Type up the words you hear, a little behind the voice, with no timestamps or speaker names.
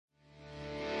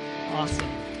Awesome.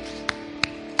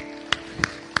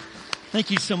 Thank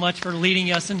you so much for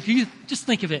leading us. And you just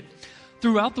think of it.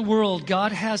 Throughout the world,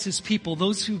 God has his people,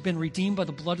 those who've been redeemed by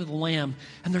the blood of the Lamb,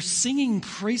 and they're singing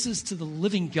praises to the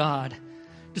living God.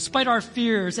 Despite our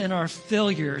fears and our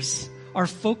failures, our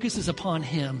focus is upon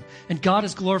him, and God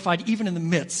is glorified even in the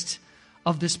midst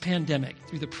of this pandemic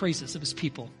through the praises of his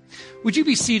people. Would you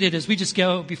be seated as we just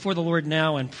go before the Lord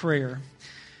now in prayer?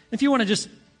 If you want to just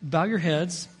bow your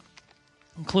heads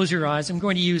and close your eyes, I'm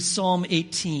going to use Psalm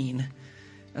 18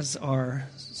 as our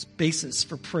basis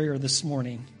for prayer this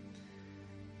morning.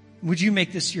 Would you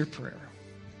make this your prayer?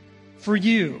 For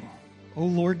you, O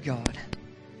Lord God,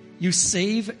 you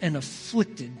save an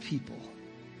afflicted people,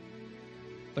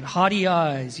 but haughty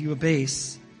eyes you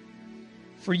abase.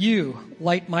 For you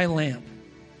light my lamp.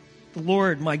 The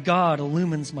Lord my God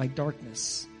illumines my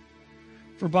darkness.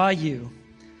 For by you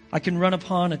I can run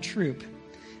upon a troop,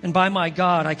 and by my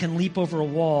God I can leap over a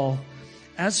wall.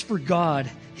 As for God,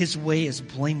 his way is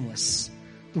blameless.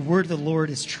 The word of the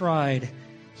Lord is tried.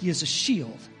 He is a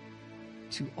shield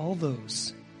to all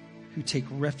those who take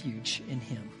refuge in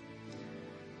him.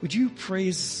 Would you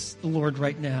praise the Lord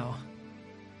right now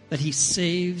that he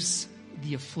saves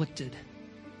the afflicted?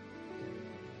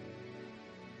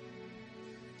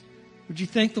 Would you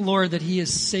thank the Lord that he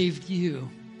has saved you,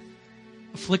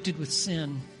 afflicted with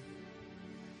sin?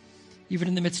 Even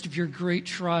in the midst of your great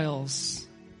trials,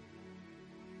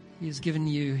 he has given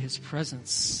you his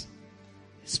presence,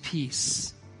 his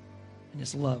peace, and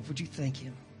his love. Would you thank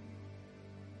him?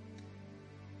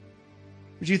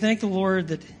 Would you thank the Lord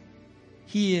that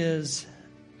he is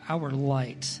our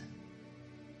light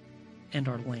and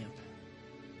our lamp?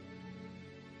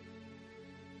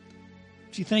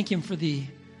 Would you thank him for the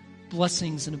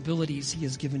blessings and abilities he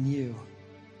has given you?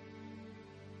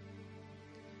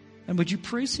 And would you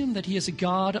praise him that he is a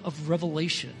God of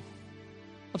revelation,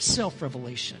 of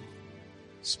self-revelation,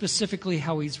 specifically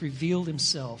how he's revealed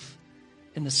himself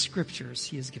in the scriptures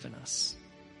he has given us?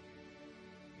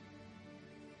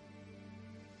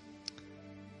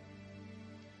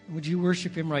 Would you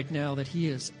worship him right now that he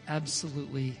is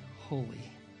absolutely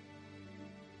holy,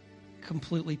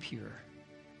 completely pure?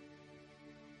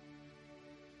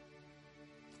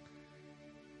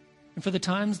 And for the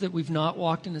times that we've not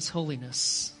walked in his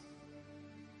holiness,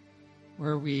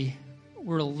 where we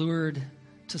were allured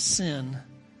to sin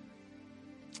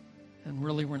and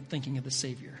really weren't thinking of the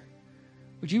Savior,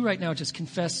 would you right now just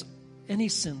confess any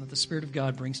sin that the Spirit of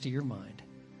God brings to your mind?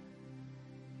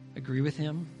 Agree with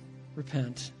him,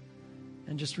 repent,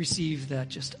 and just receive that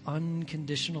just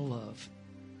unconditional love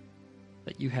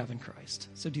that you have in Christ.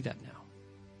 So do that now.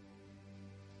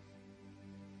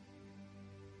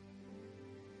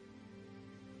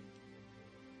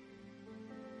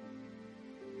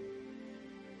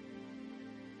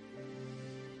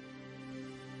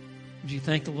 Would you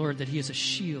thank the Lord that he is a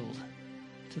shield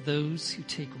to those who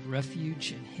take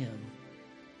refuge in him?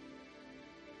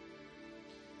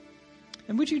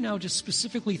 And would you now just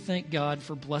specifically thank God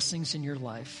for blessings in your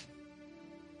life?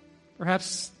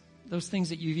 Perhaps those things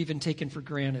that you've even taken for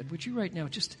granted. Would you right now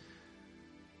just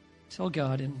tell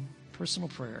God in personal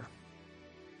prayer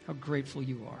how grateful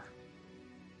you are?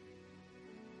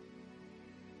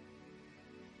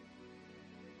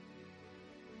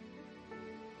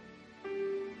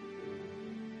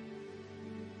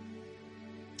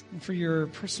 And for your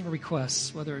personal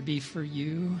requests, whether it be for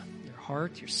you, your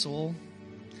heart, your soul,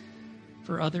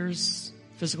 for others,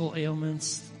 physical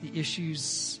ailments, the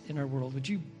issues in our world, would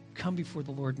you come before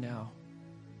the Lord now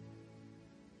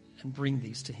and bring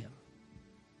these to him?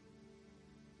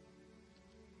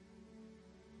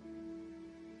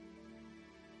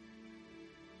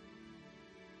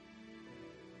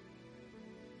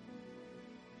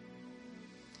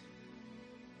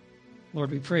 Lord,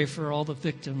 we pray for all the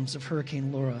victims of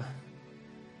Hurricane Laura,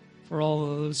 for all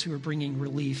those who are bringing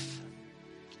relief.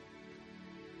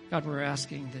 God, we're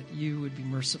asking that you would be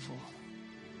merciful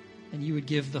and you would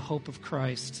give the hope of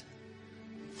Christ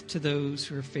to those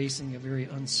who are facing a very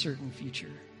uncertain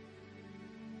future.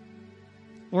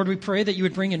 Lord, we pray that you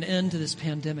would bring an end to this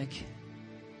pandemic.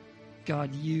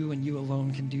 God, you and you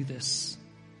alone can do this.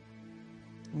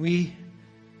 We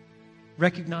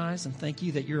recognize and thank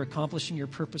you that you're accomplishing your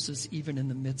purposes even in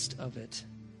the midst of it.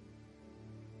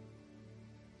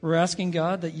 We're asking,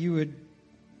 God, that you would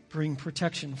bring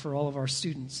protection for all of our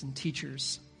students and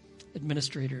teachers,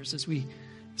 administrators, as we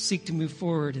seek to move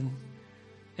forward in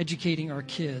educating our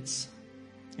kids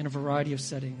in a variety of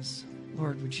settings.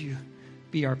 Lord, would you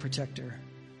be our protector?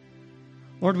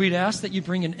 Lord, we'd ask that you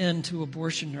bring an end to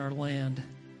abortion in our land,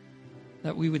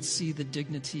 that we would see the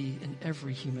dignity in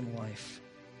every human life.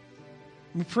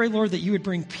 And we pray, Lord, that you would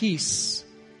bring peace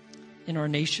in our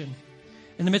nation.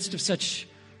 In the midst of such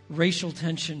racial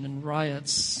tension and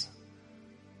riots,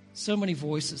 so many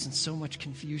voices and so much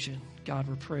confusion, God,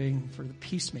 we're praying for the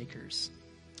peacemakers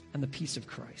and the peace of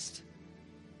Christ.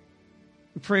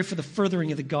 We pray for the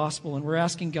furthering of the gospel, and we're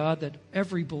asking, God, that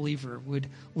every believer would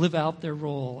live out their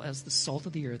role as the salt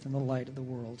of the earth and the light of the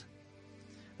world.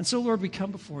 And so, Lord, we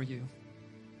come before you.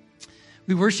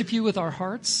 We worship you with our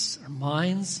hearts, our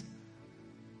minds,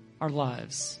 our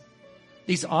lives.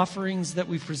 These offerings that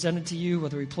we've presented to you,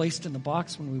 whether we placed in the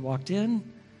box when we walked in,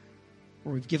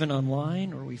 or we've given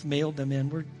online, or we've mailed them in,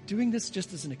 we're doing this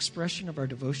just as an expression of our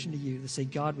devotion to you, to say,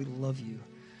 God, we love you.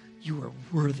 You are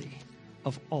worthy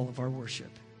of all of our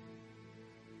worship.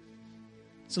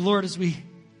 So, Lord, as we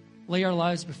lay our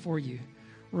lives before you,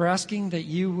 we're asking that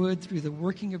you would, through the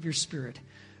working of your Spirit,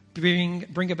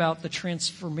 bring about the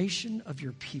transformation of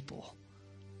your people.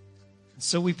 And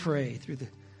so we pray through the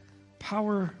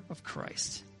power of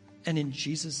Christ, and in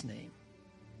Jesus' name,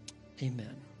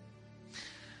 amen.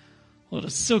 Well,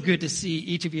 it's so good to see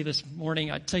each of you this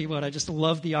morning. I tell you what, I just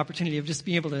love the opportunity of just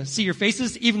being able to see your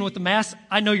faces, even with the mask.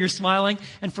 I know you're smiling.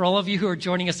 And for all of you who are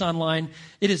joining us online,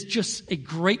 it is just a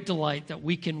great delight that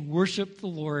we can worship the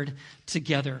Lord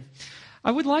together.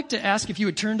 I would like to ask if you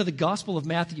would turn to the Gospel of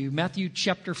Matthew, Matthew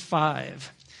chapter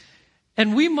 5.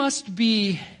 And we must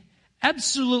be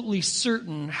absolutely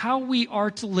certain how we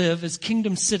are to live as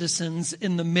kingdom citizens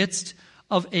in the midst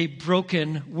of a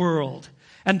broken world.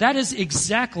 And that is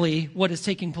exactly what is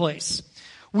taking place.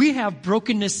 We have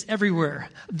brokenness everywhere.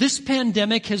 This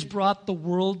pandemic has brought the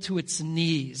world to its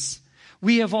knees.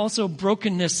 We have also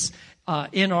brokenness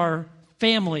in our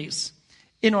families,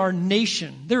 in our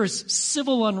nation. There is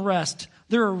civil unrest.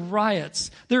 There are riots.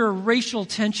 There are racial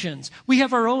tensions. We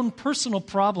have our own personal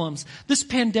problems. This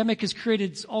pandemic has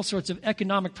created all sorts of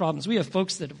economic problems. We have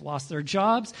folks that have lost their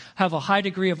jobs, have a high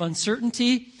degree of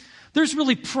uncertainty. There's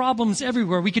really problems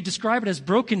everywhere. We could describe it as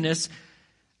brokenness.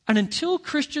 And until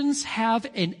Christians have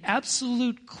an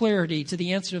absolute clarity to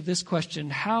the answer to this question,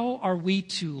 how are we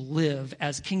to live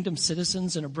as kingdom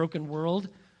citizens in a broken world?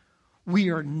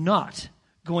 We are not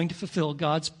going to fulfill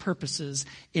God's purposes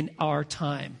in our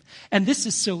time. And this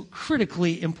is so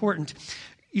critically important.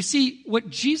 You see, what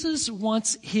Jesus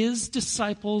wants his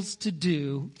disciples to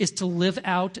do is to live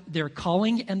out their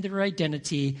calling and their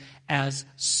identity as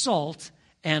salt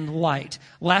and light.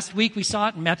 Last week we saw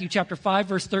it in Matthew chapter 5,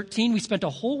 verse 13. We spent a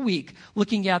whole week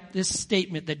looking at this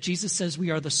statement that Jesus says we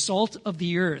are the salt of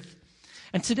the earth.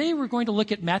 And today we're going to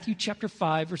look at Matthew chapter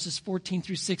 5, verses 14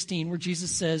 through 16, where Jesus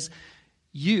says,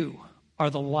 you are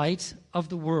the light of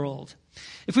the world.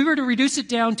 If we were to reduce it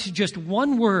down to just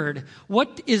one word,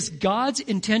 what is God's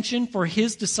intention for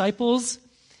his disciples?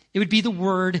 It would be the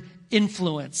word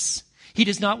influence. He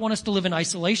does not want us to live in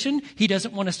isolation. He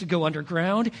doesn't want us to go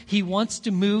underground. He wants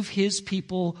to move his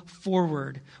people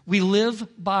forward. We live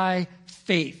by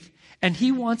faith, and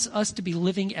he wants us to be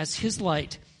living as his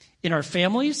light in our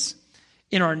families,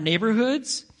 in our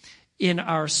neighborhoods, in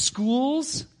our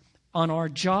schools, on our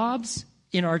jobs,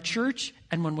 in our church,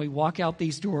 and when we walk out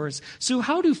these doors. So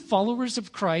how do followers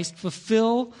of Christ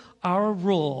fulfill our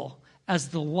role as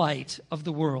the light of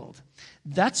the world?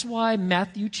 That's why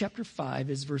Matthew chapter 5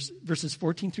 is verses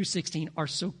 14 through 16 are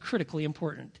so critically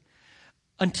important.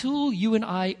 Until you and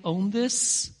I own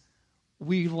this,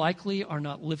 we likely are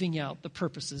not living out the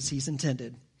purposes he's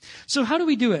intended. So how do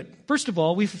we do it? First of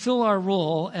all, we fulfill our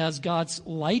role as God's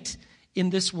light in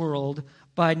this world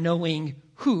by knowing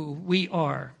who we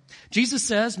are. Jesus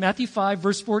says, Matthew 5,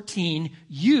 verse 14,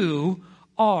 you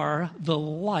are the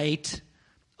light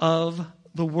of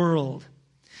the world.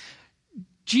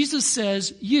 Jesus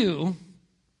says, you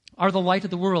are the light of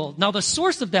the world. Now, the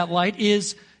source of that light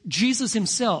is Jesus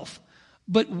himself.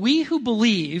 But we who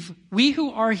believe, we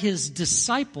who are his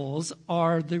disciples,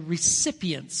 are the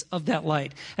recipients of that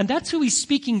light. And that's who he's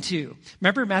speaking to.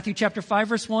 Remember Matthew chapter 5,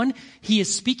 verse 1? He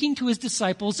is speaking to his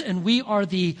disciples, and we are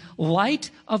the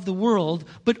light of the world,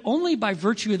 but only by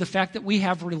virtue of the fact that we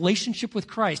have a relationship with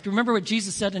Christ. Remember what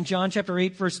Jesus said in John chapter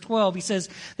 8, verse 12. He says,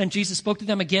 then Jesus spoke to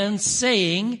them again,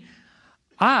 saying,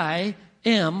 I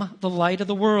am the light of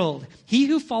the world. He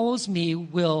who follows me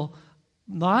will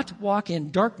not walk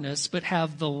in darkness, but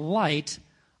have the light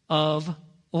of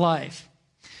life.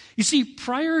 You see,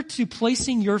 prior to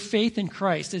placing your faith in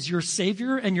Christ as your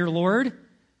Savior and your Lord,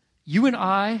 you and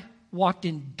I walked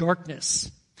in darkness.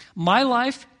 My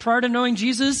life, prior to knowing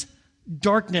Jesus,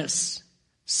 darkness.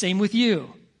 Same with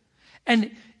you.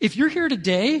 And if you're here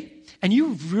today and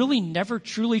you've really never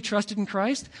truly trusted in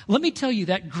Christ, let me tell you,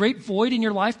 that great void in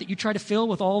your life that you try to fill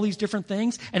with all these different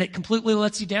things, and it completely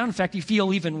lets you down. In fact, you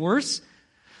feel even worse.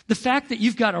 The fact that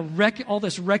you've got all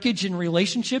this wreckage in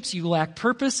relationships, you lack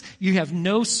purpose, you have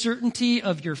no certainty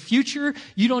of your future,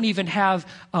 you don't even have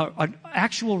an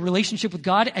actual relationship with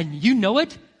God, and you know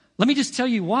it. Let me just tell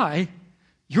you why.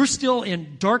 You're still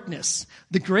in darkness.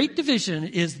 The great division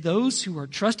is those who are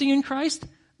trusting in Christ,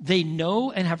 they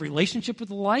know and have relationship with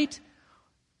the light,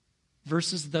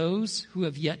 versus those who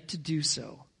have yet to do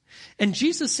so. And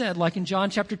Jesus said, like in John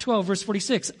chapter 12, verse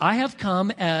 46, I have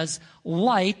come as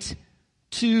light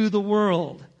to the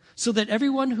world, so that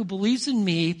everyone who believes in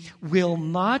me will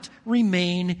not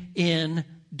remain in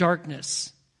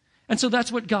darkness. And so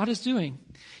that's what God is doing.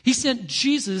 He sent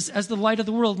Jesus as the light of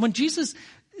the world. When Jesus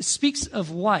speaks of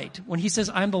light, when he says,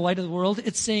 I'm the light of the world,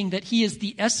 it's saying that he is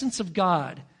the essence of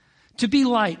God. To be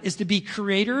light is to be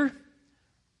creator,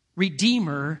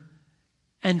 redeemer,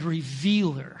 and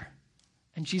revealer.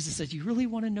 And Jesus says, you really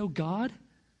want to know God?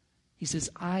 He says,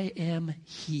 I am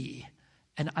he,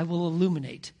 and I will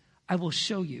illuminate. I will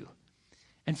show you.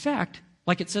 In fact,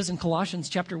 like it says in Colossians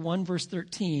chapter 1, verse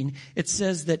 13, it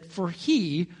says that for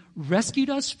he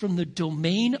rescued us from the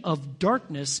domain of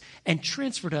darkness and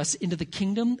transferred us into the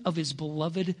kingdom of his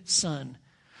beloved Son.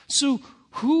 So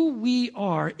who we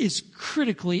are is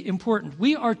critically important.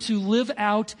 We are to live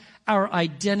out our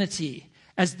identity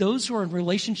as those who are in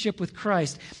relationship with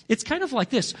Christ. It's kind of like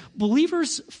this.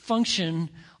 Believers function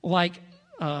like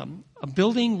a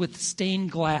building with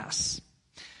stained glass.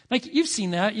 Like, you've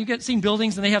seen that. You've seen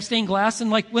buildings and they have stained glass, and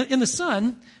like in the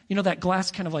sun, that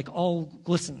glass kind of like all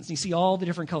glistens. You see all the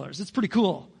different colors. It's pretty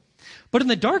cool. But in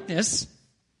the darkness,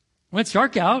 when it's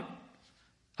dark out,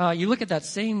 you look at that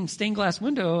same stained glass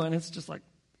window and it's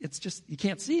just you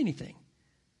can't see anything.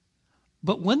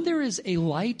 But when there is a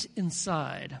light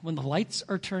inside, when the lights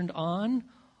are turned on,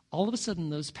 all of a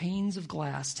sudden those panes of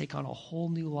glass take on a whole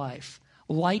new life.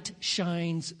 Light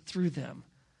shines through them.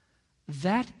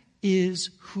 That is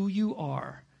who you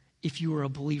are if you are a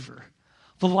believer.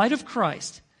 The light of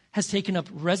Christ has taken up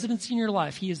residency in your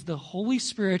life. He is the Holy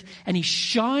Spirit, and he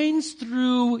shines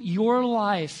through your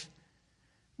life.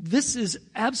 This is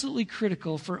absolutely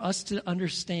critical for us to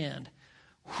understand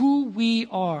who we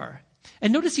are.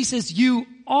 And notice he says, you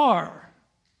are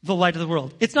the light of the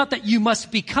world. It's not that you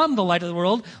must become the light of the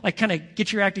world, like kind of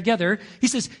get your act together. He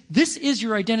says, this is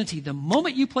your identity. The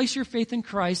moment you place your faith in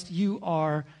Christ, you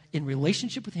are in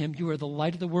relationship with him. You are the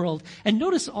light of the world. And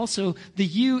notice also the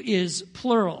you is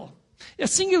plural. A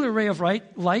singular ray of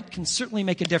light can certainly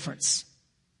make a difference.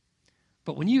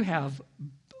 But when you have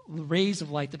rays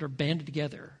of light that are banded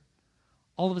together,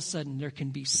 all of a sudden there can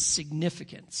be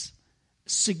significant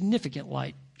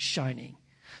light shining.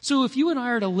 So if you and I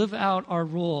are to live out our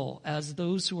role as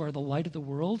those who are the light of the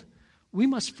world, we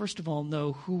must first of all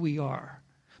know who we are.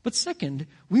 But second,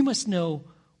 we must know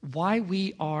why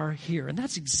we are here. And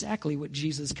that's exactly what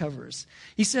Jesus covers.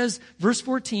 He says, verse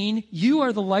 14, you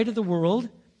are the light of the world.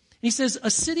 And he says, a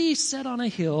city set on a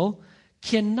hill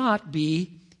cannot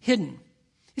be hidden.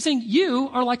 He's saying you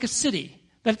are like a city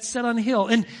that's set on a hill.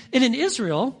 And in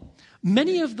Israel,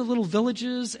 many of the little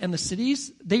villages and the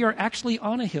cities, they are actually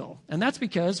on a hill. And that's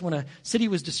because when a city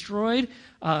was destroyed,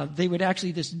 they would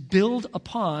actually just build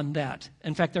upon that.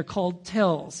 In fact, they're called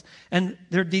tells. And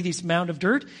there'd be this mound of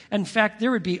dirt. In fact,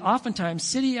 there would be oftentimes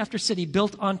city after city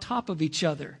built on top of each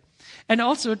other. And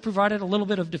also it provided a little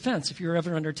bit of defense. If you're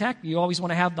ever under attack, you always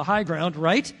want to have the high ground,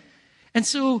 right? And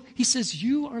so he says,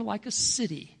 you are like a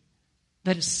city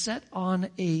that is set on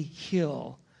a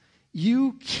hill.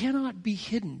 You cannot be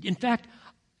hidden. In fact,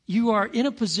 you are in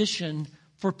a position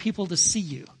for people to see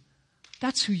you.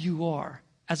 That's who you are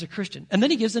as a Christian. And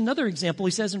then he gives another example.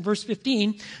 He says in verse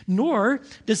 15, nor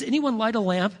does anyone light a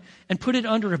lamp and put it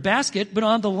under a basket, but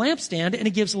on the lampstand, and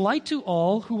it gives light to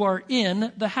all who are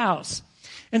in the house.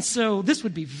 And so this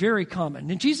would be very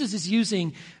common. And Jesus is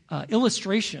using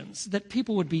illustrations that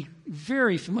people would be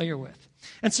very familiar with.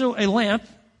 And so a lamp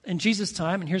in Jesus'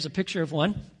 time, and here's a picture of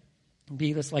one, would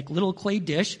be this like little clay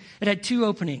dish. It had two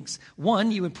openings.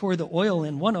 One, you would pour the oil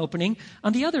in one opening.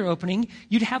 On the other opening,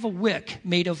 you'd have a wick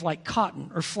made of like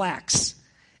cotton or flax.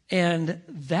 And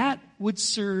that would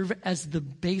serve as the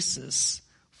basis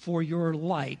for your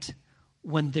light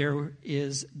when there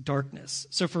is darkness.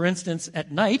 So for instance,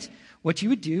 at night, what you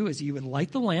would do is you would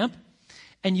light the lamp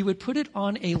and you would put it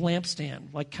on a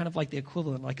lampstand, like kind of like the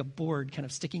equivalent, like a board kind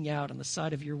of sticking out on the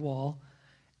side of your wall.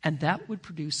 And that would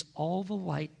produce all the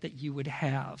light that you would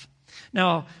have.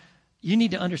 Now, you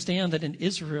need to understand that in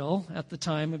Israel at the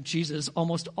time of Jesus,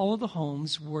 almost all of the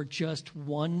homes were just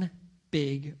one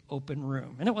big open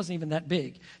room. And it wasn't even that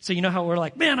big. So you know how we're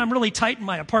like, man, I'm really tight in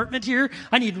my apartment here.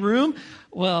 I need room.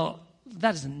 Well,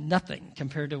 that is nothing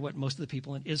compared to what most of the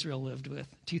people in Israel lived with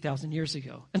 2,000 years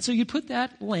ago. And so you'd put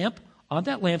that lamp on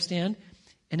that lampstand,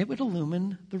 and it would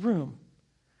illumine the room.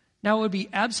 Now, it would be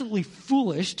absolutely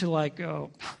foolish to I'm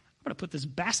going to put this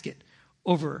basket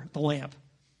over the lamp.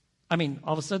 I mean,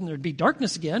 all of a sudden there'd be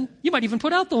darkness again. You might even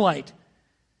put out the light.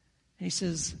 And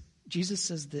Jesus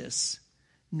says this,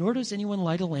 nor does anyone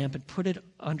light a lamp and put it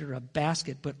under a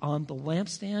basket, but on the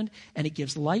lampstand, and it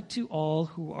gives light to all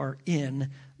who are in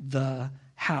the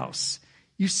house.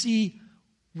 You see,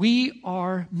 we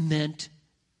are meant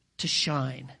to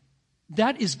shine.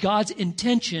 That is God's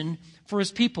intention for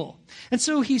his people. And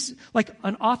so he's, like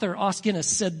an author, Os Guinness,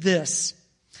 said this,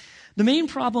 the main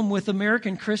problem with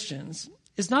American Christians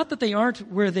is not that they aren't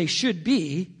where they should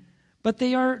be, but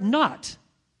they are not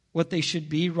what they should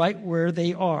be right where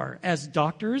they are as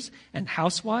doctors and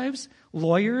housewives,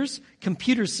 lawyers,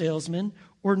 computer salesmen,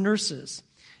 or nurses.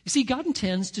 You see, God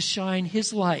intends to shine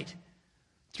his light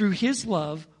through his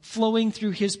love flowing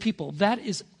through his people. That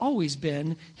has always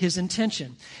been his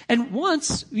intention. And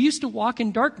once we used to walk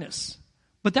in darkness,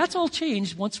 but that's all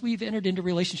changed once we've entered into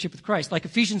relationship with Christ. Like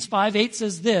Ephesians 5:8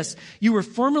 says this, you were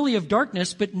formerly of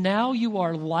darkness, but now you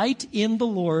are light in the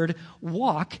Lord.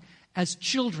 Walk as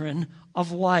children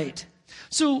of light.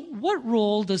 So what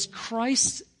role does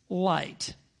Christ's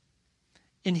light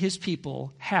in his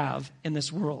people have in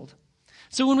this world?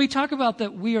 So when we talk about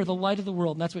that we are the light of the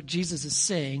world, and that's what Jesus is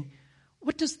saying,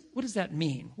 what does that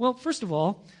mean? Well, first of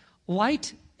all,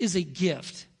 light is a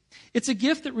gift. It's a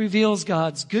gift that reveals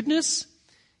God's goodness,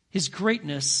 his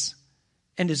greatness,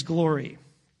 and his glory.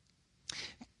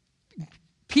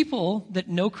 People that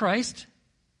know Christ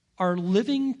are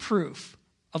living proof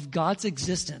of God's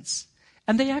existence,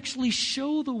 and they actually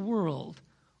show the world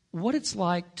what it's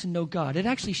like to know God. It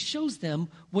actually shows them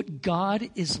what God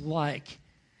is like.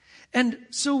 And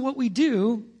so what we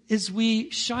do is we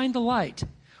shine the light.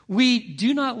 We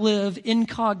do not live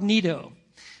incognito.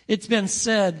 It's been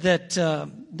said that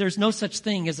there's no such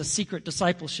thing as a secret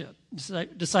disciple.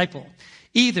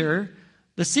 Either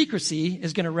the secrecy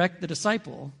is going to wreck the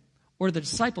disciple, or the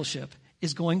discipleship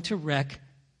is going to wreck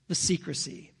the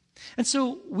secrecy. And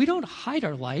so we don't hide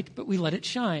our light, but we let it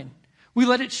shine. We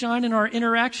let it shine in our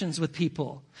interactions with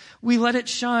people. We let it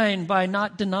shine by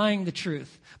not denying the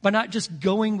truth, by not just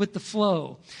going with the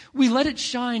flow. We let it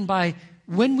shine by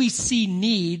when we see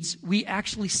needs, we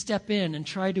actually step in and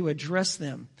try to address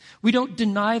them. We don't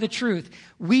deny the truth.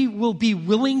 We will be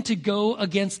willing to go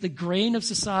against the grain of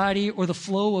society or the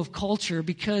flow of culture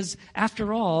because,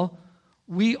 after all,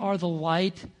 we are the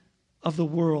light of the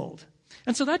world.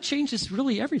 And so that changes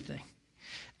really everything.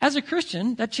 As a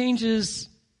Christian, that changes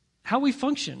how we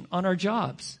function on our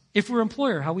jobs. If we're an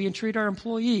employer, how we treat our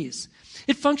employees.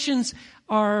 It functions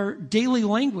our daily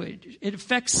language. It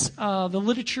affects the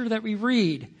literature that we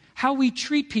read, how we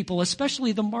treat people,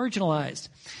 especially the marginalized.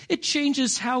 It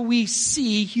changes how we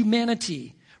see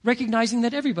humanity, recognizing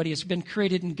that everybody has been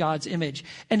created in God's image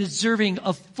and is deserving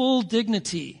of full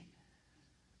dignity.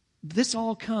 This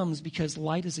all comes because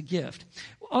light is a gift.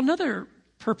 Another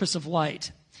purpose of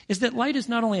light is that light is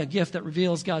not only a gift that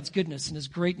reveals God's goodness and his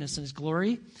greatness and his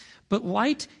glory, but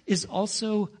light is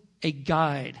also a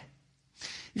guide.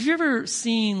 Have you ever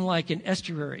seen like an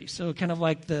estuary, so kind of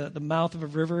like the mouth of a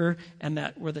river and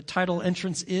that where the tidal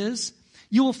entrance is?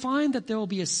 You will find that there will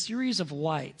be a series of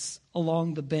lights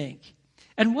along the bank.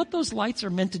 And what those lights are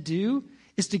meant to do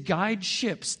is to guide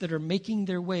ships that are making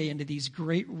their way into these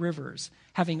great rivers,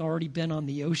 having already been on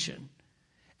the ocean.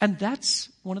 And that's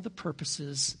one of the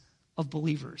purposes of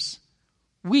believers.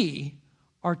 We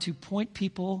are to point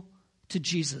people to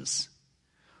Jesus.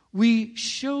 We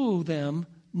show them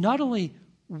not only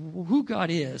who God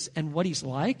is and what he's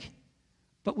like,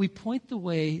 but we point the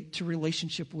way to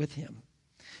relationship with him.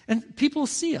 And people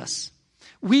see us.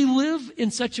 We live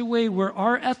in such a way where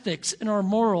our ethics and our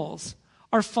morals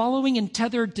are following and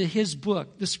tethered to his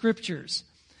book, the scriptures.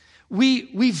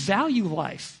 We value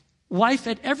life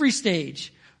at every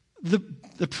stage, the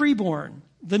preborn,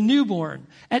 the newborn,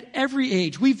 at every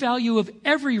age. We value of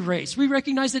every race. We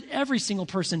recognize that every single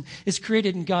person is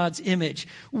created in God's image.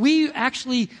 We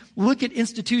actually look at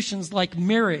institutions like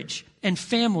marriage and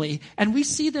family, and we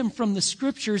see them from the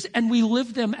scriptures, and we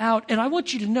live them out. And I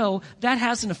want you to know that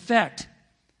has an effect.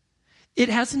 It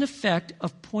has an effect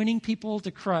of pointing people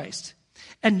to Christ.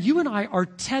 And you and I are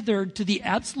tethered to the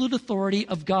absolute authority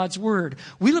of God's word.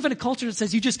 We live in a culture that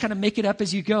says you just kind of make it up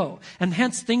as you go. And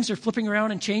hence things are flipping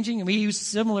around and changing, and we use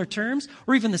similar terms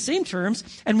or even the same terms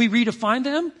and we redefine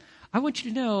them. I want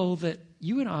you to know that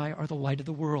you and I are the light of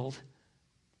the world.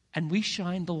 And we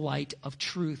shine the light of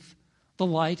truth, the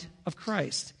light of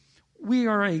Christ. we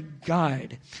are a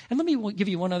guide. And let me give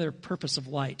you one other purpose of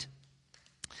light.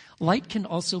 Light can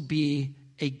also be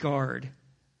a guard,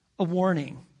 a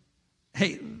warning.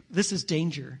 Hey, this is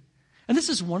danger. And this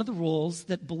is one of the roles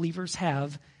that believers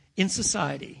have in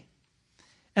society.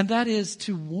 And that is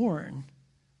to warn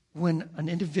when an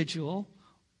individual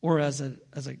or as a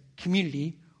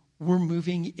community, we're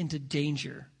moving into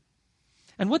danger.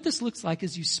 And what this looks like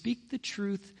is you speak the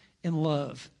truth in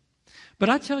love. But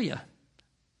I tell you,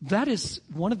 that is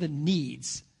one of the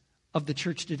needs of the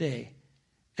church today,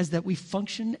 is that we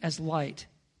function as light.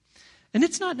 And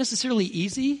it's not necessarily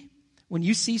easy when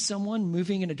you see someone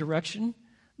moving in a direction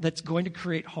that's going to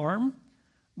create harm.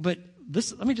 But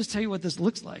let me just tell you what this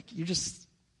looks like. You just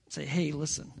say, hey,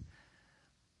 listen,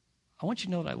 I want you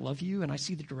to know that I love you and I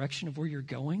see the direction of where you're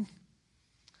going.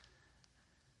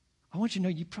 I want you to know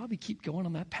you probably keep going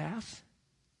on that path.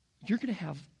 You're going to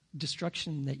have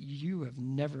destruction that you have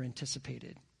never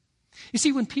anticipated. You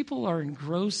see, when people are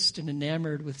engrossed and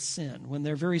enamored with sin, when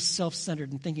they're very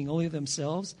self-centered and thinking only of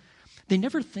themselves, they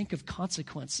never think of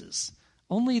consequences.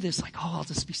 Only this, like, oh,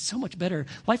 this will be so much better.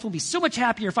 Life will be so much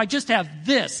happier if I just have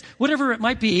this, whatever it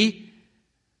might be.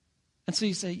 And so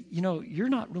you say, you're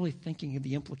not really thinking of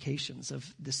the implications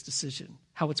of this decision,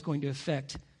 how it's going to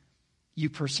affect you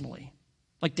personally.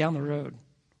 Like down the road,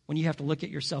 when you have to look at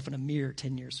yourself in a mirror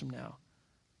 10 years from now.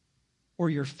 Or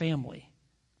your family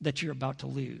that you're about to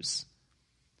lose.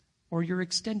 Or your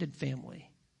extended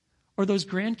family. Or those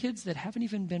grandkids that haven't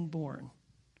even been born.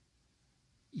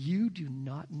 You do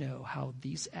not know how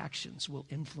these actions will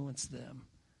influence them.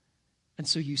 And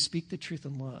so you speak the truth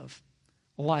in love.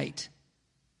 Light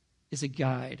is a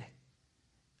guide.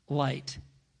 Light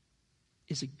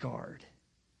is a guard.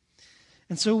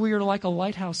 And so we are like a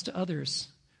lighthouse to others.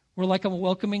 We're like a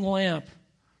welcoming lamp.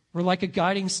 We're like a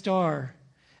guiding star.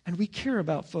 And we care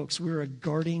about folks. We're a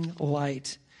guarding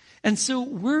light. And so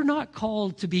we're not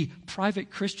called to be private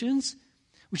Christians.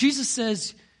 Jesus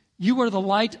says, you are the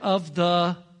light of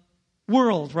the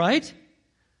world, right?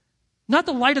 Not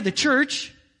the light of the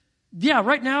church. Yeah,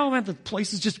 right now the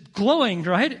place is just glowing,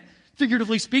 right?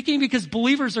 Figuratively speaking, because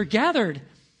believers are gathered.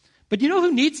 But you know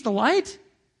who needs the light?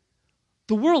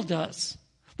 The world does.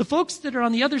 The folks that are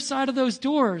on the other side of those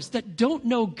doors that don't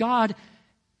know God,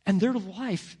 and their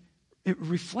life, it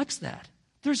reflects that.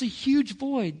 There's a huge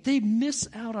void. They miss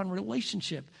out on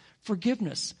relationship,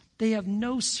 forgiveness. They have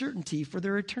no certainty for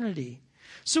their eternity.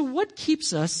 So what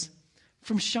keeps us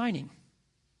from shining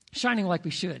like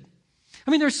we should?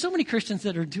 I mean, there's so many Christians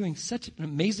that are doing such an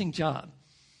amazing job.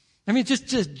 I mean, it's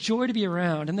just joy to be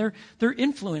around, and they're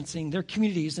influencing their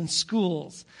communities and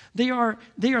schools. They are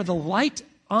the light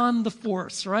on the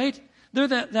force, right? They're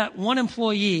that one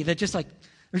employee that just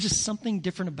there's just something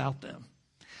different about them.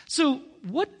 So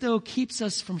what, though, keeps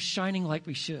us from shining like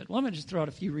we should? Well, I'm going to just throw out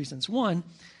a few reasons. One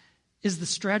is the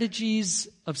strategies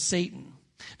of Satan.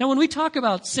 Now, when we talk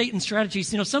about Satan's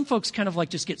strategies, some folks kind of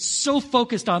just get so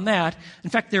focused on that. In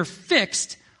fact, they're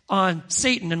fixed on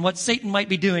Satan and what Satan might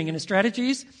be doing in his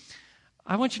strategies.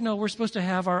 I want you to know we're supposed to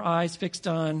have our eyes fixed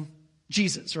on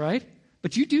Jesus, right?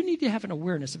 But you do need to have an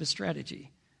awareness of his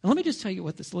strategy. And let me just tell you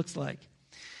what this looks like.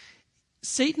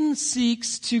 Satan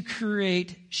seeks to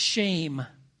create shame,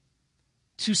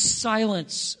 to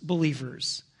silence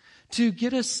believers, to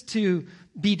get us to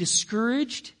be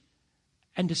discouraged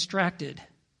and distracted.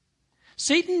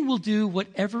 Satan will do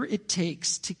whatever it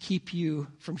takes to keep you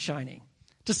from shining,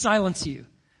 to silence you,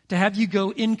 to have you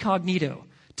go incognito,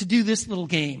 to do this little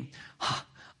game.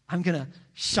 I'm going to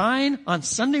shine on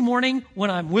Sunday morning when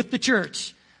I'm with the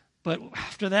church. But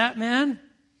after that, man,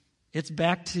 it's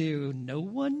back to no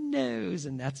one knows,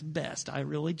 and that's best. I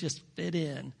really just fit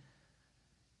in.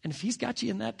 And if he's got you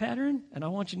in that pattern, and I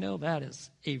want you to know that is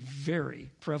a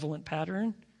very prevalent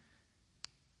pattern,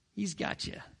 he's got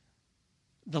you.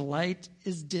 The light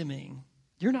is dimming.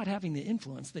 You're not having the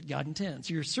influence that God intends.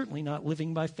 You're certainly not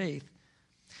living by faith.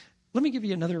 Let me give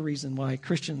you another reason why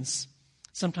Christians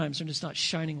sometimes are just not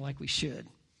shining like we should.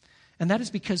 And that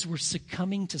is because we're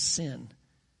succumbing to sin.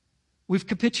 We've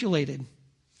capitulated.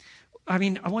 I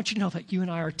mean, I want you to know that you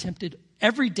and I are tempted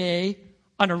every day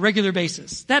on a regular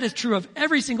basis. That is true of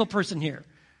every single person here.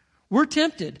 We're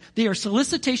tempted. They are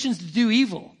solicitations to do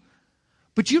evil.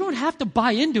 But you don't have to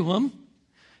buy into them.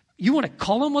 You want to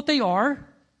call them what they are,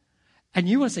 and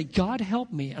you want to say, God,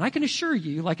 help me. And I can assure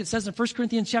you, like it says in 1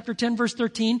 Corinthians chapter 10, verse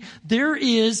 13, there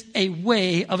is a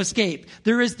way of escape.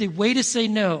 There is the way to say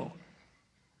no.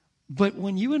 But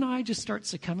when you and I just start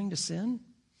succumbing to sin,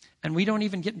 and we don't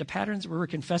even get into patterns where we're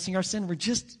confessing our sin, we're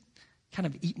just kind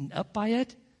of eaten up by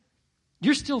it,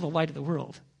 you're still the light of the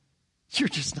world. You're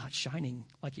just not shining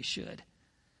like you should.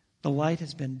 The light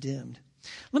has been dimmed.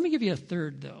 Let me give you a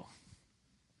third, though.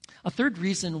 A third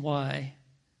reason why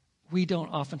we don't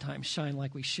oftentimes shine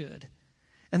like we should.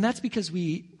 And that's because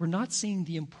we're not seeing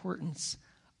the importance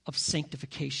of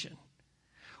sanctification.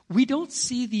 We don't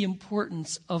see the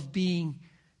importance of being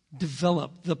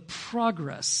developed, the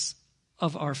progress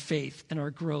of our faith and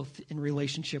our growth in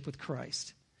relationship with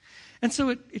Christ. And so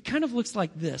it kind of looks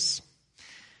like this.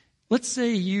 Let's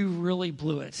say you really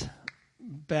blew it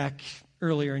back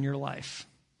earlier in your life.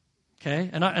 Okay?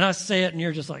 And I say it and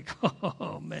you're just like,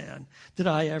 oh man, did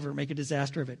I ever make a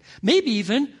disaster of it? Maybe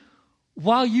even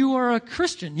while you are a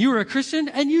Christian. You were a Christian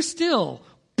and you still,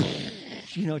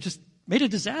 just made a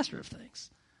disaster of things.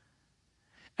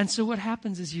 And so what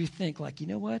happens is you think like, you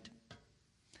know what?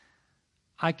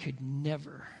 I could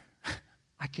never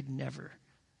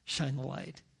shine the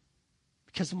light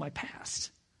because of my past.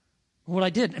 What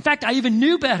I did. In fact, I even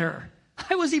knew better.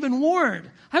 I was even warned.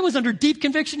 I was under deep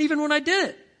conviction even when I did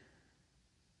it.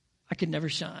 I could never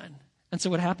shine. And so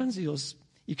what happens?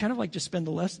 You kind of like just spend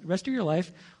the rest of your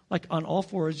life like on all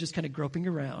fours, just kind of groping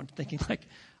around, thinking like,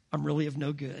 I'm really of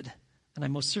no good, and I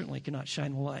most certainly cannot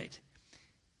shine the light.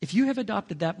 If you have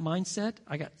adopted that mindset,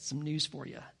 I got some news for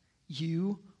you.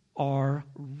 You are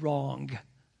wrong.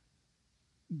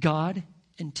 God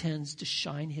intends to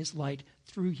shine his light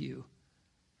through you.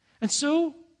 And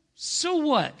so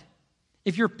what?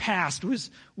 If your past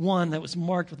was one that was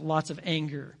marked with lots of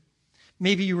anger,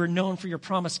 maybe you were known for your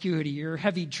promiscuity, your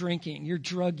heavy drinking, your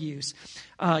drug use,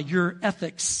 your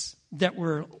ethics that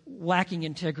were lacking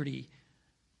integrity.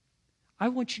 I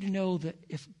want you to know that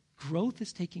if growth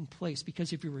is taking place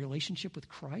because of your relationship with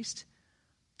Christ,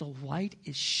 the light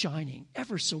is shining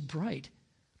ever so bright.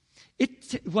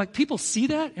 Like people see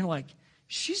that and like,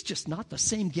 she's just not the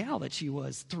same gal that she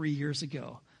was 3 years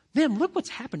ago. Man, look what's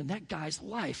happened in that guy's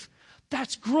life.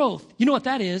 That's growth. You know what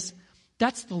that is?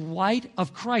 That's the light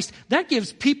of Christ. That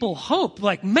gives people hope.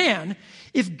 Like, man,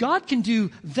 if God can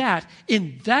do that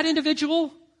in that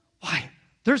individual, why,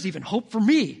 there's even hope for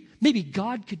me. Maybe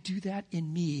God could do that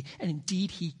in me, and indeed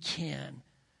he can.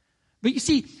 But you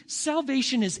see,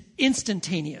 salvation is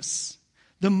instantaneous.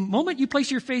 The moment you place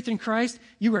your faith in Christ,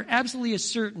 you are absolutely as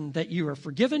certain that you are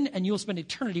forgiven and you will spend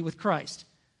eternity with Christ.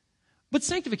 But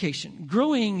sanctification,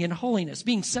 growing in holiness,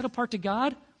 being set apart to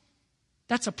God,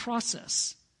 that's a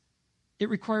process. It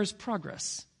requires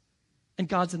progress. And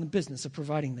God's in the business of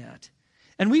providing that.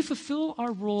 And we fulfill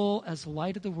our role as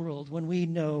light of the world when we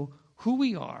know who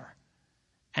we are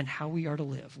and how we are to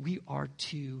live. We are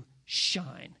to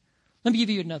shine. Let me give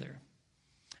you another.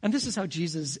 And this is how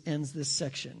Jesus ends this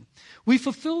section. We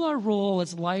fulfill our role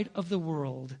as light of the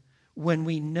world when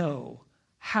we know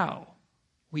how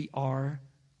we are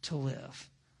to live.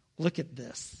 Look at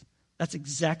this. That's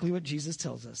exactly what Jesus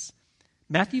tells us.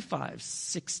 Matthew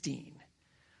 5:16.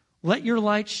 Let your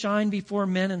light shine before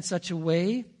men in such a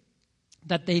way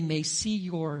that they may see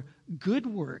your good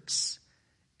works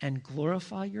and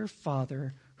glorify your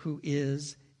Father who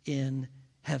is in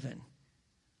heaven.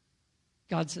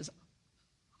 God says,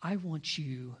 I want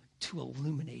you to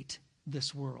illuminate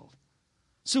this world.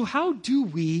 So how do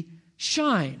we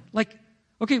shine? Like,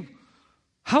 okay,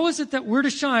 how is it that we're to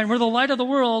shine? We're the light of the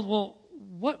world. Well,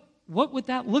 what would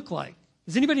that look like?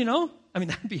 Does anybody know? I mean,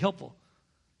 that would be helpful.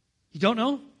 You don't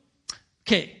know?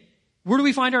 Okay, where do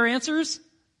we find our answers?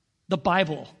 The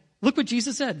Bible. Look what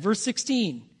Jesus said, verse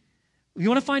 16. You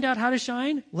want to find out how to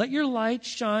shine? Let your light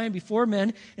shine before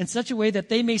men in such a way that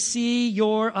they may see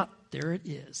your, there it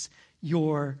is,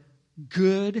 your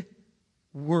good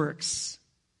works.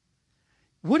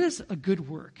 What is a good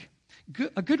work?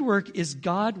 A good work is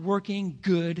God working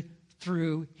good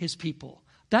through his people.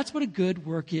 That's what a good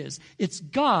work is. It's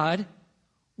God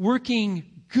working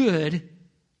good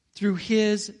through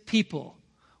his people,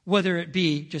 whether it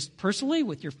be just personally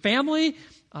with your family,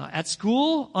 at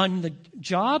school, on the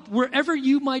job, wherever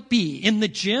you might be, in the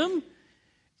gym.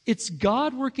 It's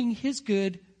God working his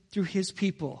good through his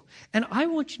people. And I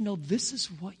want you to know this is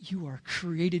what you are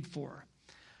created for.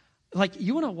 Like,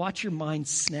 you want to watch your mind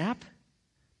snap?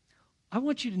 I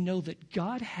want you to know that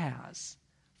God has,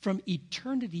 from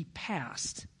eternity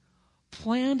past,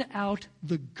 planned out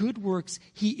the good works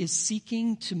he is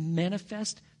seeking to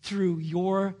manifest through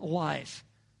your life.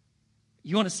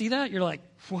 You want to see that? You're like,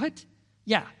 what?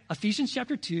 Yeah, Ephesians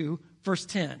chapter 2, verse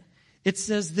 10. It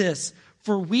says this,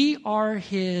 for we are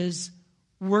his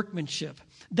workmanship.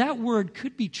 That word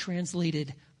could be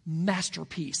translated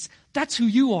masterpiece. That's who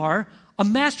you are, a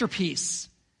masterpiece.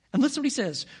 And listen what he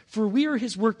says, for we are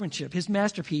his workmanship, his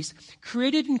masterpiece,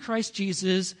 created in Christ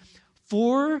Jesus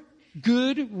for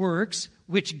good works,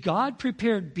 which God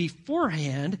prepared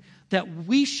beforehand that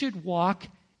we should walk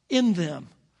in them.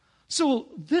 So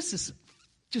this is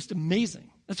just amazing.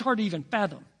 That's hard to even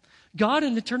fathom. God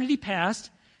in eternity past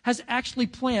has actually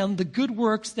planned the good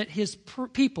works that his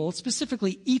people,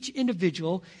 specifically each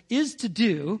individual, is to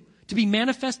do, to be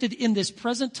manifested in this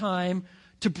present time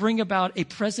to bring about a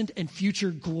present and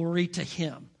future glory to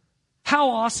him.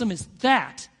 How awesome is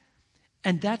that?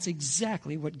 And that's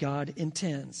exactly what God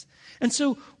intends. And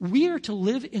so we are to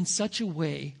live in such a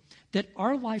way that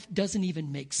our life doesn't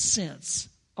even make sense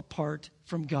apart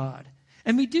from God.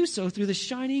 And we do so through the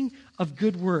shining of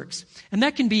good works. And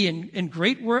that can be in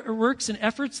great works and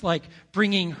efforts like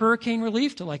bringing hurricane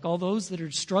relief to like all those that are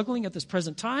struggling at this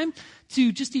present time,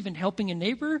 to just even helping a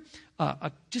neighbor,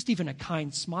 just even a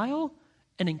kind smile,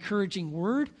 an encouraging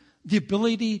word, the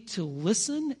ability to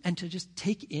listen and to just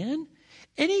take in.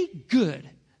 Any good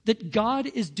that God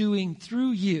is doing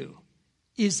through you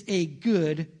is a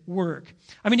good work.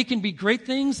 I mean, it can be great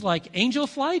things like angel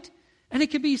flight, and it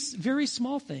can be very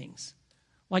small things,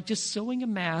 like just sewing a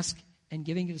mask and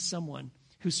giving it to someone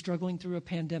who's struggling through a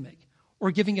pandemic,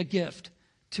 or giving a gift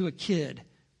to a kid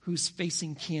who's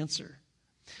facing cancer.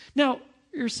 Now,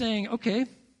 you're saying, okay,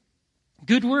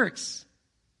 good works.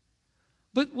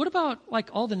 But what about like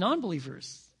all the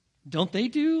non-believers? Don't they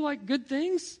do like good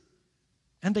things?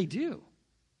 And they do.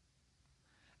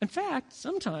 In fact,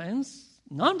 sometimes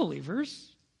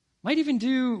non-believers might even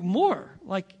do more.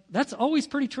 Like, that's always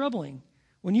pretty troubling.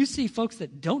 When you see folks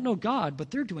that don't know God, but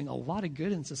they're doing a lot of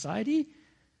good in society,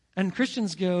 and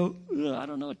Christians go, I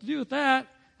don't know what to do with that.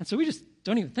 And so we just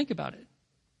don't even think about it.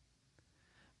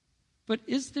 But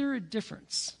is there a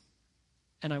difference?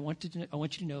 And I want you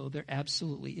to know there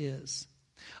absolutely is.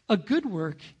 A good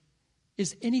work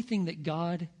is anything that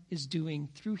God is doing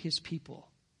through his people,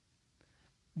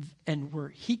 and where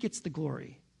he gets the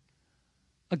glory.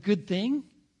 A good thing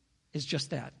is just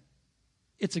that.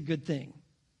 It's a good thing.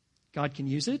 God can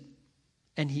use it,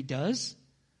 and he does.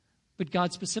 But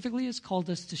God specifically has called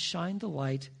us to shine the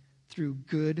light through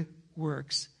good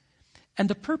works. And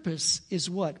the purpose is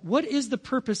what? What is the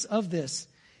purpose of this?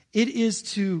 It is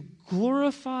to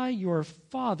glorify your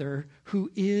Father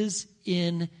who is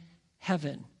in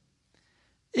heaven.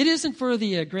 It isn't for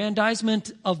the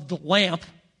aggrandizement of the lamp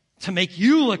to make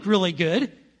you look really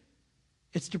good.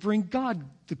 It's to bring God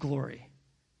the glory.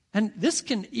 And this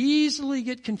can easily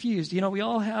get confused. You know, we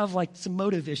all have like some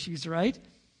motive issues, right?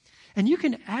 And you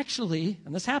can actually,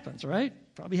 and this happens, right?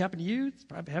 Probably happened to you. It's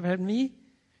probably happened to me.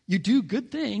 You do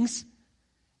good things,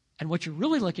 and what you're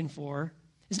really looking for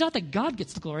is not that God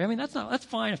gets the glory. I mean, that's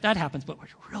fine if that happens, but what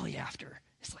you're really after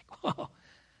is like, whoa,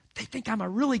 they think I'm a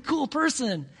really cool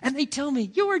person, and they tell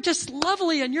me, you are just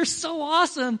lovely, and you're so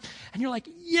awesome. And you're like,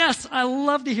 yes, I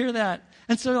love to hear that.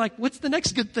 And so like, what's the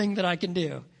next good thing that I can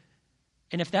do?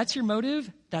 And if that's your motive,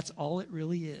 that's all it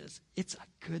really is. It's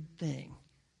a good thing.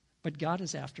 But God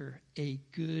is after a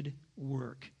good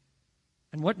work.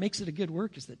 And what makes it a good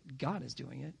work is that God is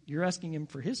doing it. You're asking him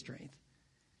for his strength.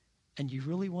 And you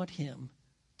really want him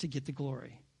to get the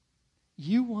glory.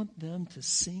 You want them to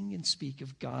sing and speak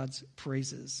of God's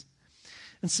praises.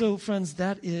 And so, friends,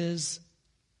 that is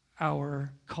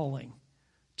our calling,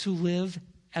 to live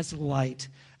as light.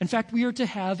 In fact, we are to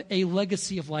have a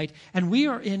legacy of light, and we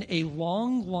are in a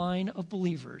long line of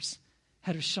believers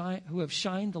who have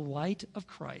shined the light of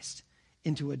Christ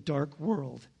into a dark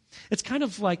world. It's kind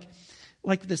of like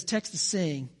this text is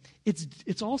saying,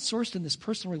 it's all sourced in this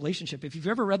personal relationship. If you've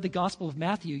ever read the Gospel of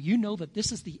Matthew, you know that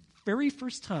this is the very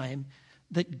first time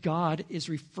that God is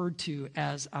referred to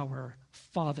as our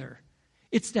Father.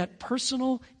 It's that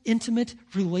personal, intimate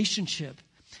relationship.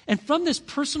 And from this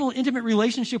personal, intimate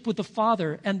relationship with the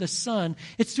Father and the Son,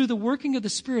 it's through the working of the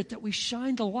Spirit that we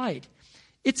shine the light.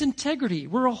 It's integrity.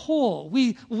 We're a whole.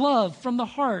 We love from the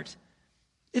heart.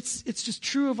 It's just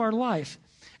true of our life.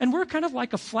 And we're kind of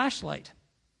like a flashlight.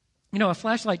 You know, a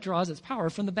flashlight draws its power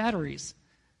from the batteries.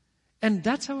 And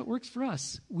that's how it works for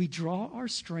us. We draw our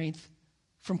strength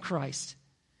from Christ.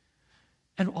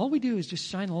 And all we do is just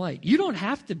shine a light. You don't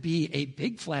have to be a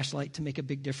big flashlight to make a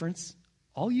big difference.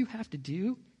 All you have to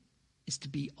do is to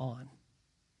be on.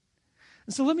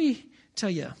 And so let me tell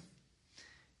you,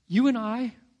 you and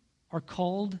I are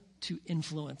called to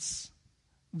influence.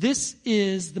 This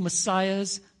is the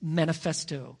Messiah's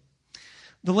manifesto.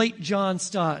 The late John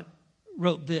Stott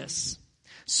wrote this: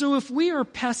 so if we are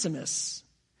pessimists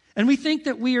and we think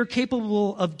that we are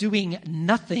capable of doing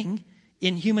nothing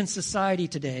in human society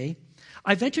today,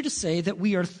 I venture to say that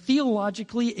we are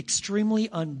theologically extremely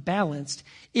unbalanced,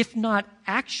 if not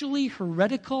actually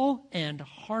heretical and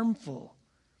harmful.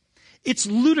 It's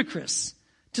ludicrous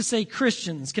to say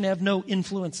Christians can have no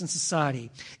influence in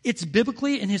society. It's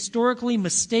biblically and historically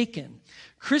mistaken.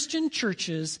 Christian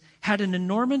churches had an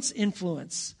enormous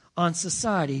influence on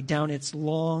society down its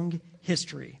long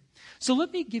history. So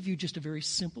let me give you just a very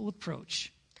simple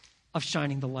approach of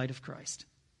shining the light of Christ.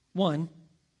 One,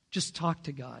 just talk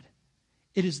to God.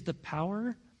 It is the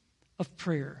power of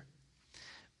prayer.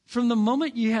 From the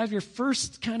moment you have your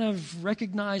first kind of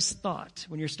recognized thought,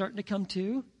 when you're starting to come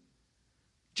to,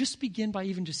 just begin by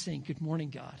even just saying, "Good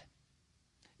morning, God."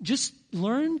 Just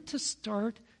learn to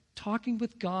start talking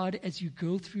with God as you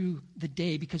go through the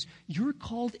day, because you're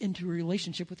called into a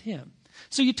relationship with Him.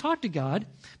 So you talk to God,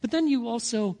 but then you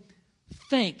also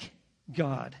thank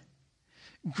God.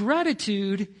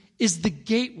 Gratitude is the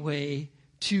gateway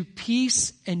to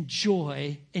peace and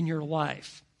joy in your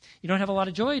life. You don't have a lot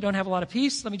of joy, you don't have a lot of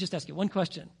peace. Let me just ask you one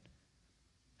question.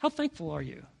 How thankful are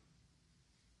you?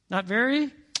 Not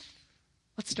very?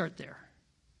 Let's start there.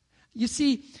 You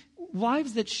see,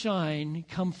 lives that shine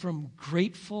come from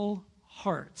grateful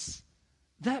hearts.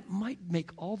 That might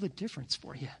make all the difference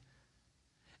for you.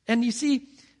 And you see,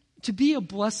 to be a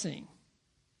blessing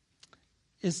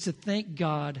is to thank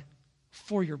God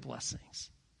for your blessings.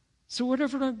 So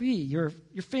whatever it might be, your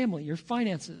family, your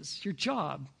finances, your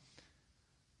job,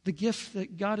 the gift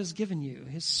that God has given you,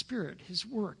 His Spirit, His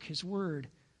work, His Word.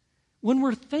 When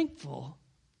we're thankful,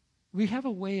 we have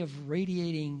a way of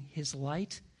radiating His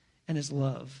light and His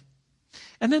love.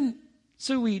 And then,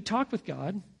 so we talk with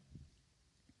God,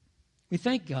 we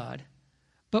thank God,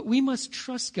 but we must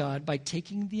trust God by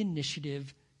taking the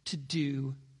initiative to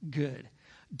do good.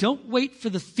 Don't wait for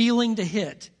the feeling to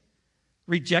hit.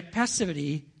 Reject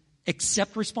passivity,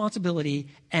 accept responsibility,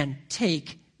 and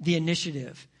take the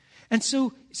initiative. And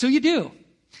so you do.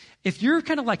 If you're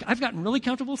kind of like, I've gotten really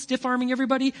comfortable stiff-arming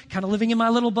everybody, kind of living in my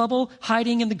little bubble,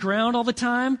 hiding in the ground all the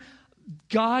time,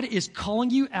 God is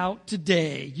calling you out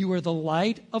today. You are the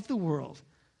light of the world.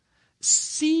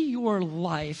 See your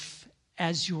life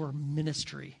as your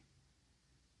ministry.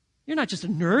 You're not just a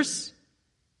nurse.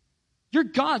 You're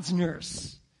God's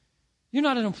nurse. You're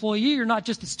not an employee. You're not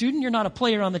just a student. You're not a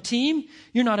player on the team.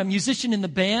 You're not a musician in the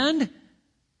band.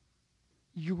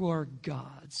 You are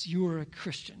God's. You are a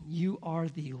Christian. You are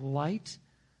the light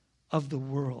of the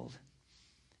world.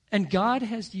 And God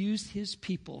has used His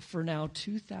people for now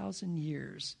 2,000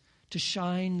 years to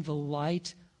shine the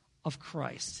light of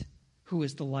Christ, who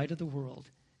is the light of the world.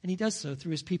 And He does so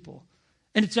through His people.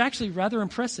 And it's actually rather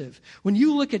impressive. When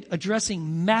you look at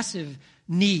addressing massive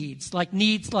needs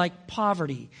like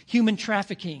poverty, human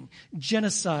trafficking,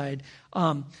 genocide,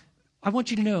 I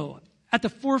want you to know, at the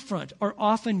forefront are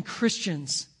often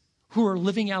Christians who are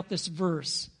living out this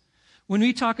verse. When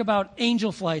we talk about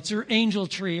angel flights or Angel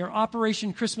Tree or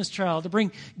Operation Christmas Child to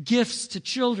bring gifts to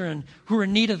children who are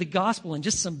in need of the gospel and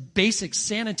just some basic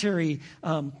sanitary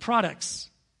products,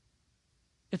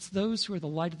 it's those who are the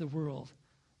light of the world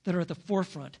that are at the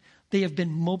forefront. They have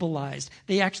been mobilized.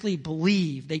 They actually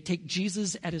believe. They take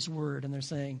Jesus at His word, and they're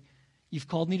saying, "You've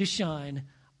called me to shine.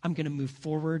 I'm going to move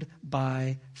forward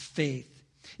by faith."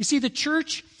 You see, the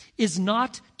church is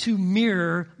not to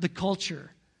mirror the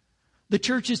culture. The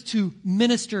church is to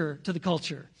minister to the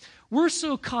culture. We're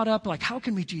so caught up, like, how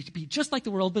can we be just like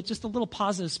the world, but just a little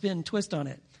positive spin twist on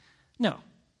it? No.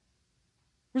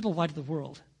 We're the light of the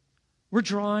world. We're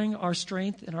drawing our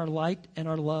strength and our light and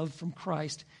our love from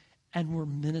Christ, and we're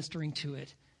ministering to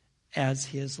it as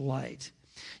His light.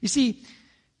 You see,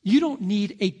 you don't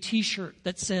need a t-shirt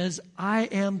that says, "I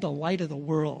am the light of the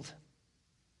world."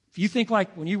 If you think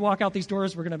like when you walk out these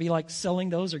doors, we're going to be like selling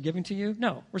those or giving to you.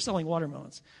 No, we're selling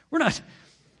watermelons. We're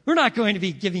not going to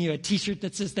be giving you a t-shirt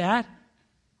that says that.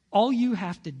 All you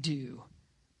have to do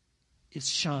is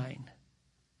shine.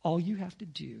 All you have to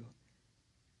do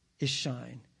is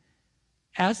shine.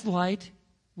 As light,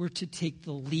 we're to take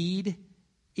the lead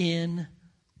in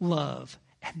love.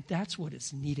 And that's what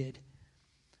is needed.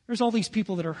 There's all these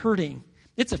people that are hurting.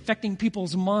 It's affecting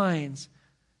people's minds.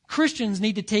 Christians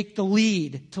need to take the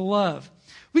lead to love.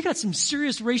 We got some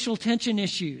serious racial tension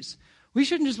issues. We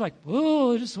shouldn't just like,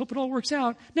 "Oh, just hope it all works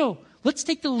out." No, let's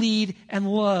take the lead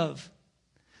and love.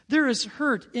 There is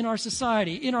hurt in our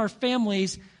society, in our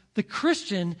families. The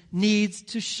Christian needs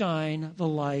to shine the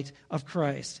light of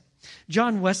Christ.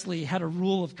 John Wesley had a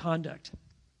rule of conduct.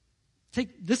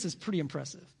 This is pretty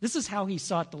impressive. This is how he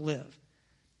sought to live.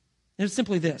 And it's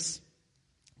simply this: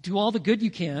 do all the good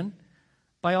you can,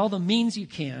 by all the means you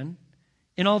can,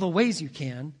 in all the ways you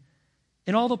can,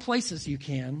 in all the places you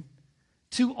can,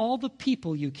 to all the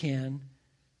people you can,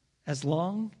 as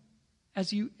long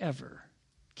as you ever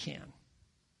can.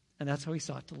 And that's how he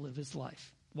sought to live his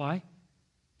life. Why?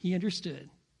 He understood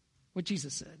what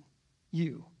Jesus said.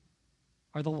 You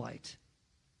are the light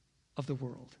of the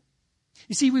world.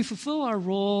 You see, we fulfill our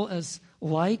role as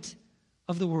light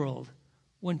of the world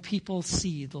when people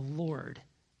see the Lord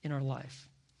in our life.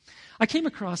 I came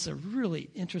across a really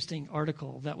interesting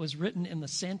article that was written in the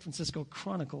San Francisco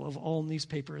Chronicle of all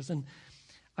newspapers. And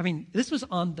this was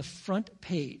on the front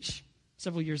page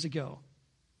several years ago.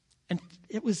 And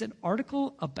it was an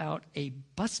article about a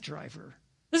bus driver.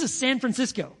 This is San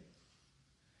Francisco.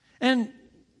 And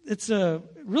it's a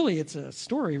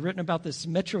story written about this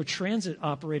Metro Transit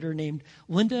operator named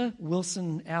Linda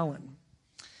Wilson Allen.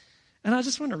 And I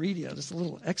just want to read you just a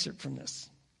little excerpt from this.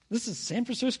 This is San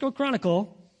Francisco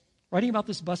Chronicle writing about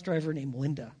this bus driver named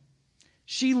Linda.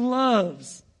 She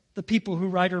loves the people who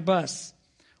ride her bus,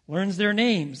 learns their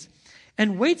names,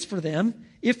 and waits for them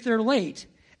if they're late,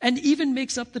 and even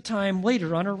makes up the time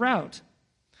later on her route.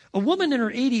 A woman in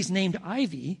her 80s named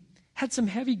Ivy had some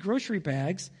heavy grocery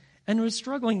bags and was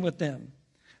struggling with them.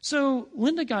 So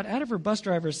Linda got out of her bus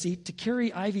driver's seat to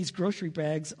carry Ivy's grocery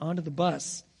bags onto the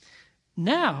bus.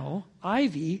 Now,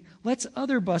 Ivy lets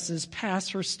other buses pass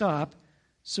her stop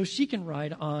so she can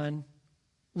ride on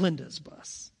Linda's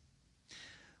bus.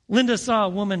 Linda saw a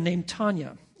woman named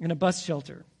Tanya in a bus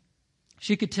shelter.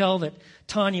 She could tell that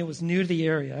Tanya was new to the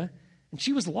area, and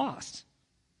she was lost.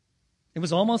 It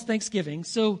was almost Thanksgiving,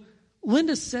 so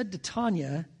Linda said to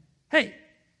Tanya, "Hey,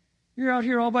 you're out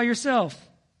here all by yourself.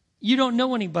 You don't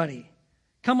know anybody.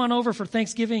 Come on over for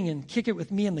Thanksgiving and kick it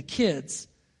with me and the kids."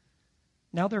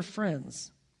 Now they're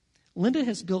friends. Linda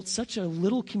has built such a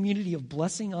little community of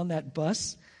blessing on that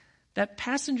bus that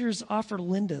passengers offer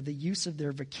Linda the use of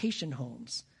their vacation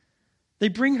homes. They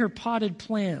bring her potted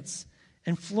plants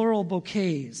and floral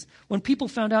bouquets. When people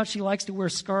found out she likes to wear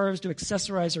scarves to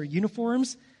accessorize her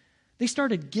uniforms, they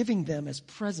started giving them as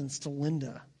presents to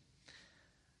Linda.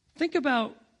 Think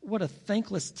about what a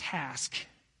thankless task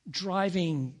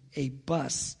driving a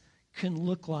bus can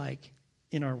look like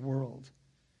in our world.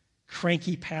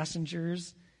 Cranky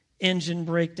passengers, engine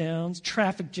breakdowns,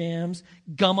 traffic jams,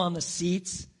 gum on the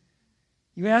seats.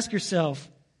 You ask yourself,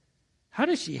 how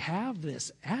does she have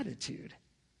this attitude?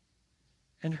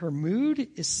 And her mood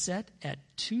is set at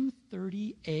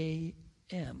 2:30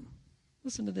 a.m.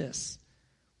 Listen to this.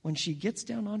 When she gets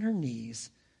down on her knees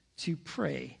to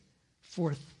pray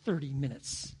for 30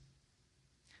 minutes.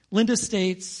 Linda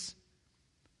states,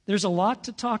 there's a lot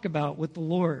to talk about with the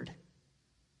Lord.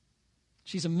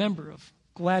 She's a member of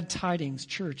Glad Tidings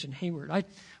Church in Hayward. I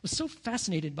was so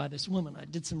fascinated by this woman. I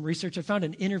did some research. I found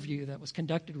an interview that was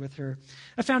conducted with her.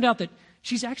 I found out that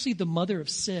she's actually the mother of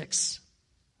 6.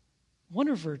 One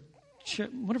of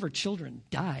her children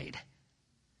died.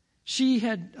 She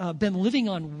had been living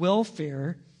on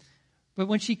welfare, but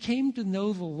when she came to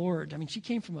know the Lord, she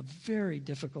came from a very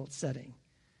difficult setting.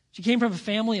 She came from a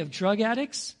family of drug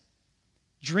addicts,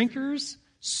 drinkers,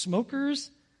 smokers,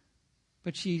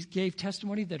 but she gave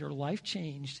testimony that her life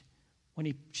changed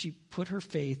when she put her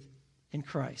faith in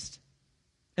Christ.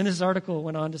 And this article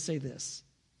went on to say this.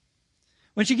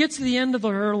 When she gets to the end of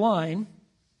her line,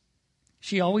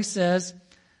 she always says,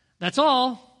 "That's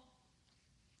all.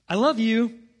 I love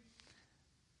you.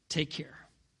 Take care."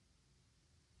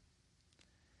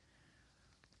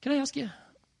 Can I ask you,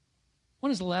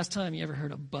 when is the last time you ever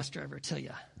heard a bus driver tell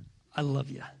you, "I love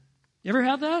you"? You ever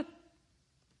have that?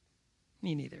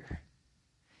 Me neither.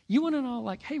 You want to know,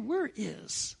 hey, where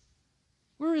is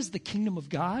the kingdom of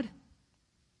God?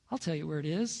 I'll tell you where it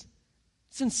is.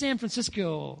 It's in San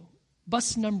Francisco,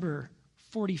 bus number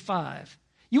 45.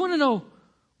 You want to know,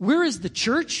 where is the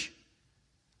church?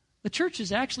 The church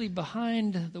is actually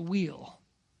behind the wheel.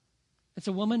 It's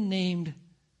a woman named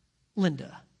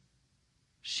Linda.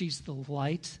 She's the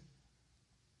light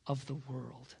of the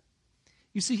world.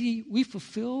 You see, we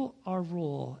fulfill our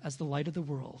role as the light of the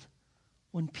world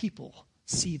when people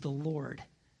see the Lord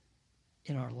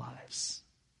in our lives.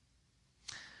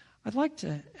 I'd like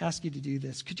to ask you to do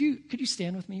this. Could you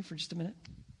stand with me for just a minute?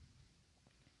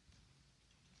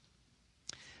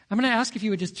 I'm going to ask if you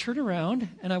would just turn around,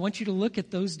 and I want you to look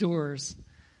at those doors.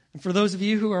 And for those of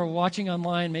you who are watching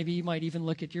online, maybe you might even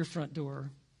look at your front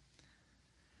door.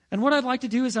 And what I'd like to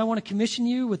do is I want to commission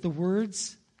you with the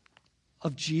words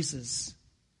of Jesus.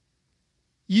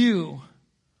 You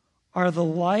are the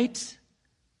light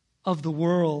of the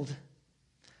world.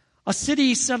 A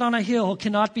city set on a hill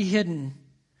cannot be hidden,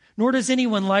 nor does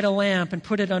anyone light a lamp and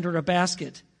put it under a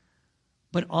basket,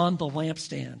 but on the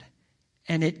lampstand,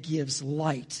 and it gives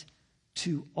light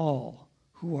to all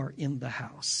who are in the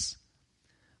house.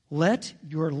 Let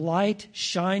your light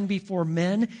shine before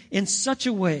men in such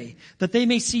a way that they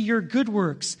may see your good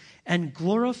works and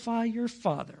glorify your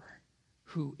Father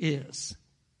who is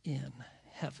in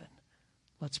heaven.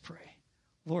 Let's pray.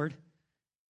 Lord,